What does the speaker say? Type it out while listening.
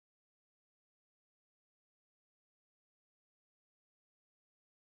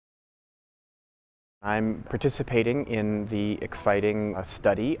I'm participating in the exciting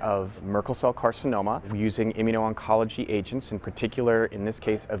study of Merkel cell carcinoma using immuno-oncology agents, in particular, in this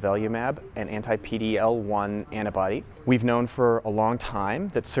case, avelumab, an anti-PD-L1 antibody. We've known for a long time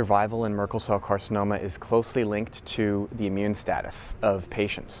that survival in Merkel cell carcinoma is closely linked to the immune status of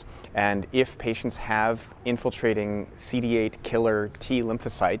patients. And if patients have infiltrating CD8 killer T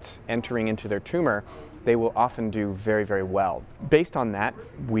lymphocytes entering into their tumor, they will often do very, very well. Based on that,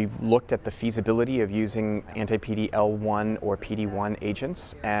 we've looked at the feasibility of using anti-PD-L1 or PD-1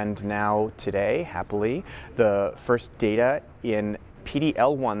 agents, and now today, happily, the first data in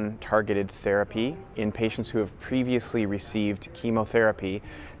PD-L1 targeted therapy in patients who have previously received chemotherapy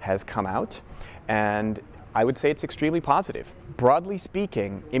has come out, and I would say it's extremely positive. Broadly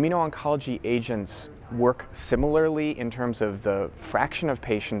speaking, immuno-oncology agents work similarly in terms of the fraction of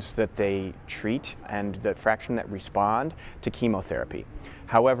patients that they treat and the fraction that respond to chemotherapy.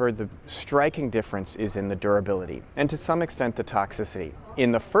 However, the striking difference is in the durability and to some extent the toxicity.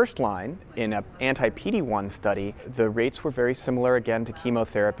 In the first line, in an anti-PD-1 study, the rates were very similar again to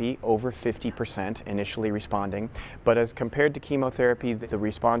chemotherapy, over 50% initially responding, but as compared to chemotherapy, the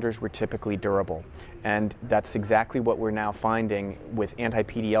responders were typically durable. And that's exactly what we're now finding with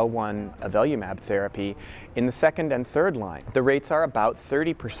anti-PD-L1 avelumab therapy in the second and third line. The rates are about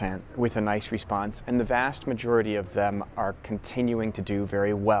 30% with a nice response, and the vast majority of them are continuing to do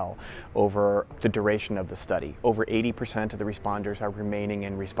very well over the duration of the study. Over 80% of the responders are remaining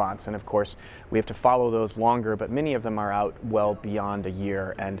in response, and of course we have to follow those longer, but many of them are out well beyond a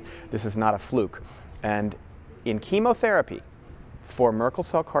year, and this is not a fluke. And in chemotherapy, for Merkel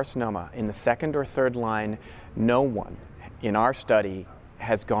cell carcinoma, in the second or third line, no one in our study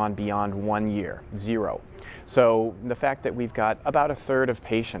has gone beyond 1 year, 0. So the fact that we've got about a third of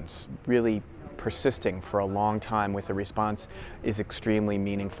patients really persisting for a long time with a response is extremely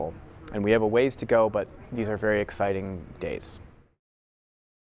meaningful. And we have a ways to go, but these are very exciting days.